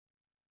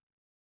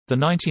The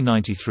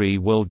 1993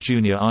 World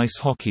Junior Ice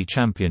Hockey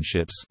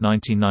Championships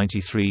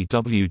 1993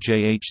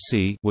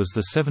 WJHC was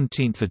the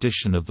 17th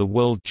edition of the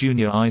World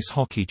Junior Ice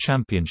Hockey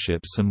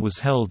Championships and was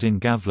held in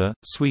Gävle,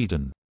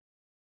 Sweden.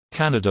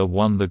 Canada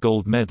won the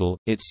gold medal,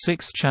 its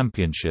sixth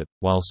championship,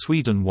 while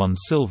Sweden won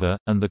silver,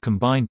 and the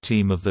combined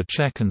team of the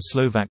Czech and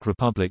Slovak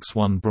republics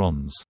won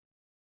bronze.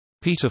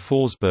 Peter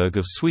Forsberg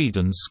of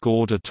Sweden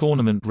scored a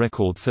tournament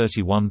record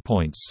 31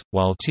 points,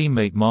 while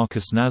teammate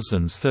Marcus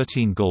Naslund's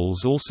 13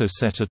 goals also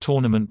set a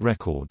tournament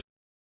record.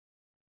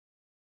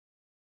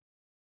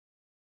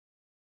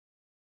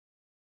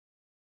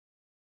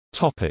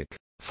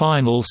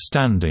 Final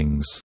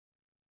standings.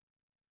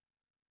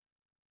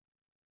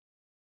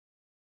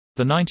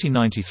 The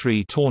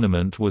 1993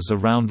 tournament was a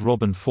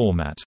round-robin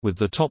format, with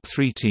the top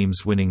three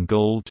teams winning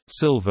gold,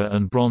 silver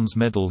and bronze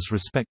medals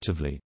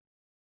respectively.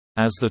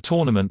 As the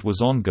tournament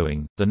was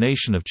ongoing, the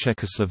nation of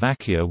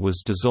Czechoslovakia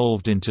was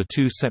dissolved into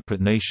two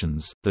separate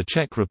nations, the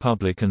Czech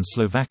Republic and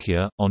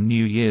Slovakia, on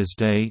New Year's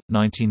Day,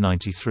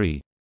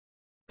 1993.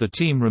 The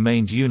team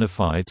remained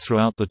unified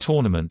throughout the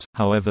tournament,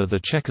 however the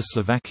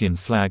Czechoslovakian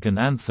flag and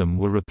anthem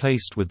were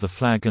replaced with the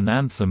flag and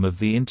anthem of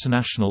the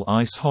International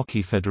Ice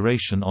Hockey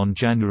Federation on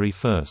January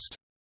 1.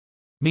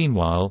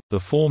 Meanwhile, the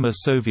former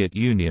Soviet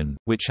Union,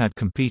 which had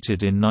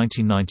competed in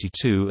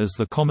 1992 as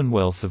the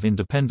Commonwealth of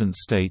Independent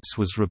States,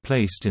 was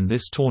replaced in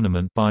this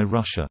tournament by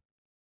Russia.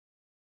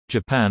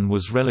 Japan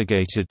was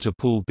relegated to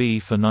Pool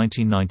B for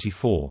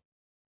 1994.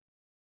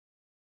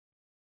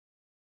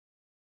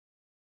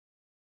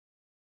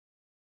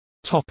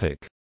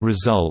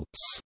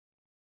 Results.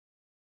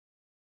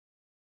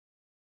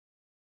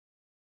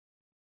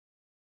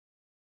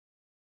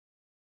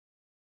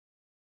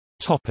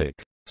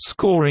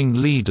 Scoring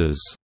leaders.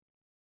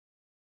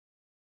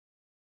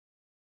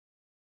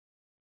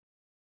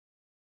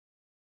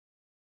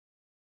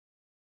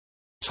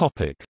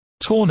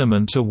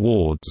 Tournament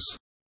awards.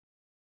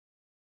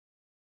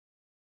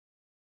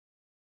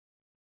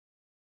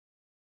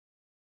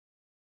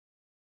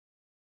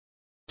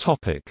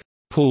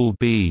 Pool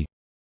B.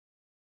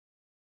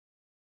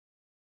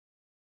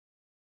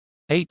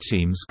 8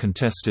 teams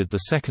contested the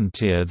second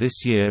tier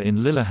this year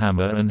in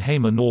Lillehammer and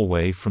Hamar,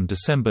 Norway from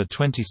December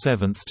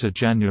 27 to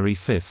January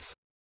 5.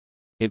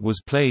 It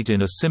was played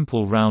in a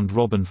simple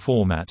round-robin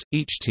format,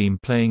 each team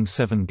playing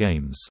 7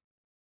 games.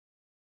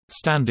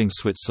 Standing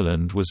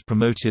Switzerland was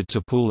promoted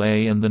to Pool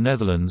A and the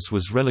Netherlands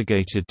was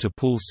relegated to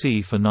Pool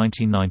C for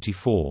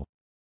 1994.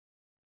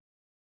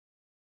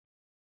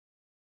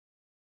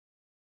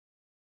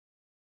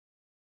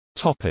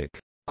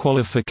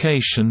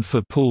 Qualification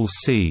for Pool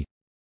C.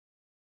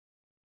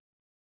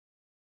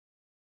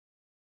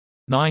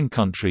 9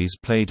 countries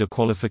played a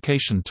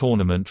qualification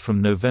tournament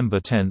from November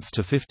 10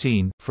 to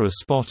 15, for a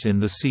spot in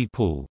the C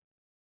pool.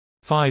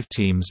 5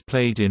 teams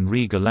played in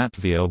Riga,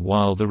 Latvia,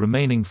 while the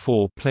remaining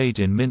 4 played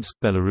in Minsk,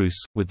 Belarus,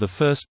 with the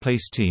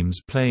first-place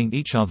teams playing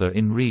each other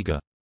in Riga.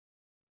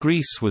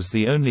 Greece was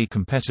the only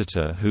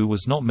competitor who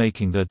was not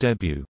making their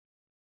debut.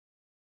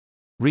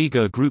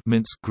 Riga Group.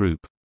 Minsk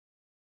Group.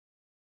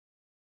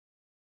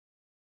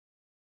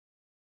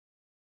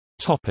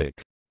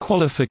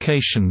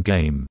 Qualification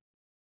game.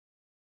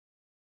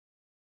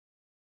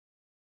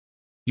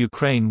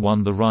 Ukraine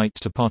won the right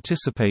to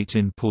participate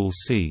in Pool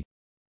C.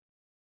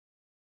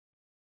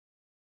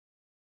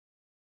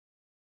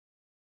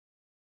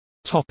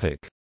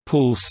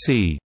 Pool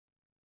C.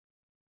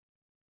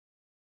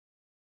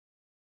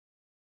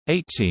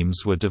 8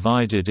 teams were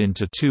divided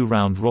into 2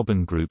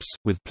 round-robin groups,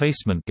 with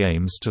placement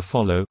games to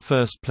follow,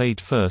 first played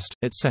first,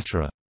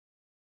 etc.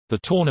 The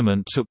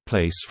tournament took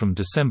place from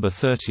December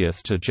 30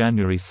 to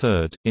January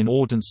 3, in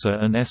Odense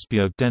and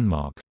Esbjerg,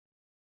 Denmark.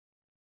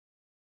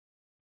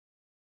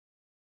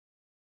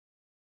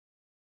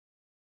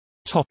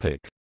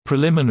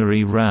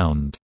 Preliminary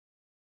round.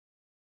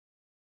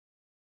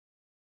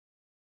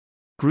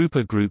 Group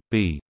A. Group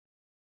B.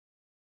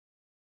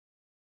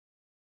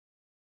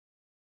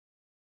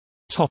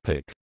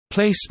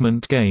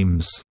 Placement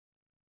games.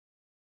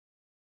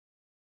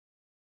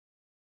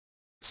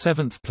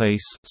 7th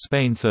place,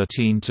 Spain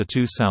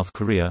 13-2 South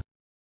Korea.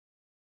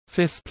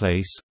 5th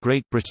place,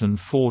 Great Britain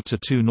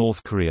 4-2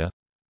 North Korea.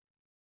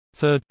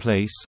 3rd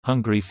place,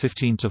 Hungary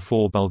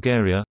 15-4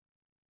 Bulgaria.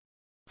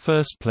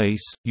 1st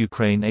place,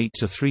 Ukraine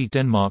 8-3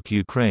 Denmark.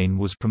 Ukraine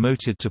was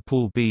promoted to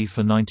Pool B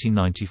for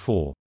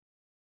 1994.